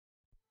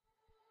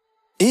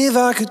If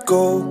I could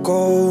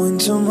go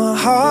into my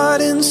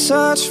heart and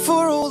search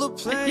for all the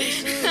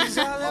places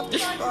I left the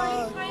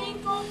spot,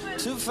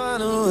 to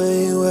find a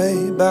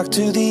way back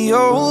to the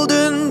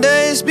olden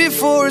days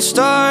before it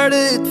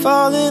started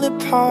falling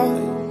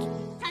apart.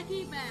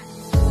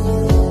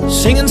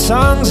 Singing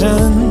songs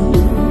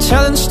and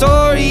telling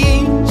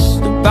stories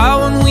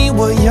about when we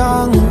were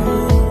young,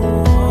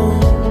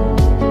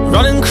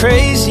 running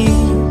crazy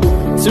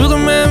through the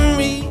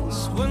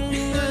memories when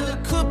we never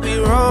could be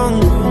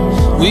wrong.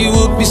 We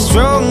would be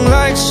strong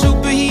like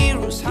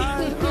superheroes,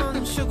 high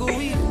on sugar.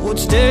 We would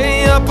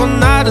stay up all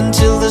night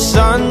until the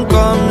sun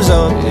comes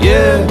up,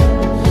 yeah.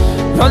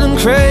 Running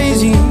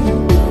crazy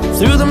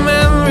through the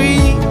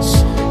memories,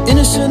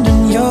 innocent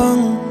and young.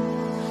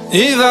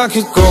 If I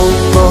could go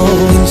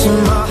into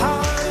my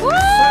heart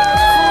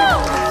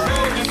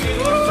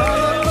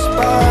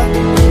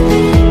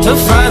to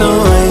find a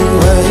way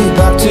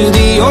back to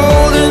the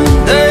olden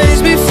days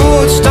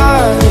before it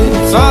started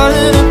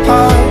falling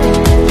apart.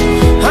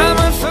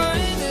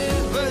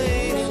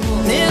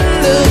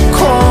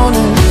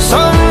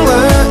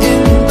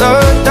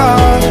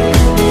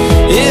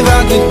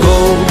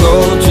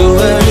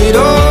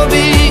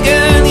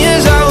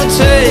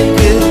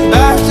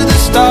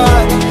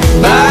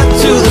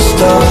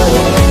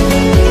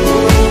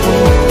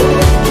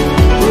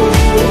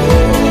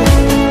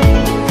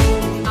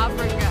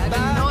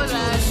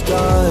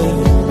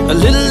 A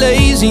little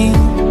lazy,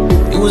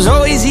 it was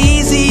always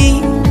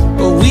easy,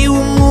 but we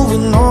were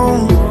moving on.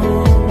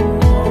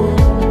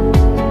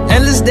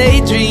 Endless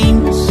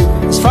daydreams,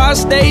 as far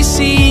as they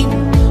seem,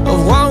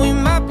 of what we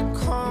might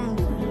become.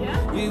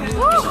 We would be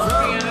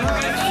strong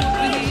like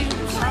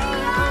superheroes,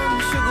 high on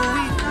sugar.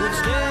 We would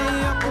stay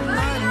up all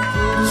night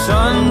until the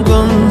sun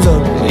comes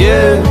up,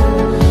 yeah.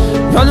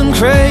 Running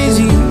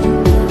crazy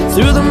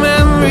through the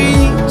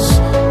memories,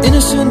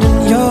 innocent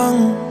and young.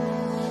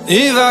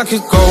 If I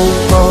could go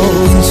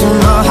into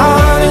my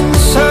heart and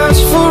search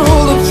for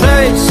all the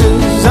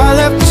places I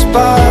left the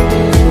spot,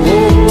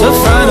 to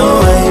find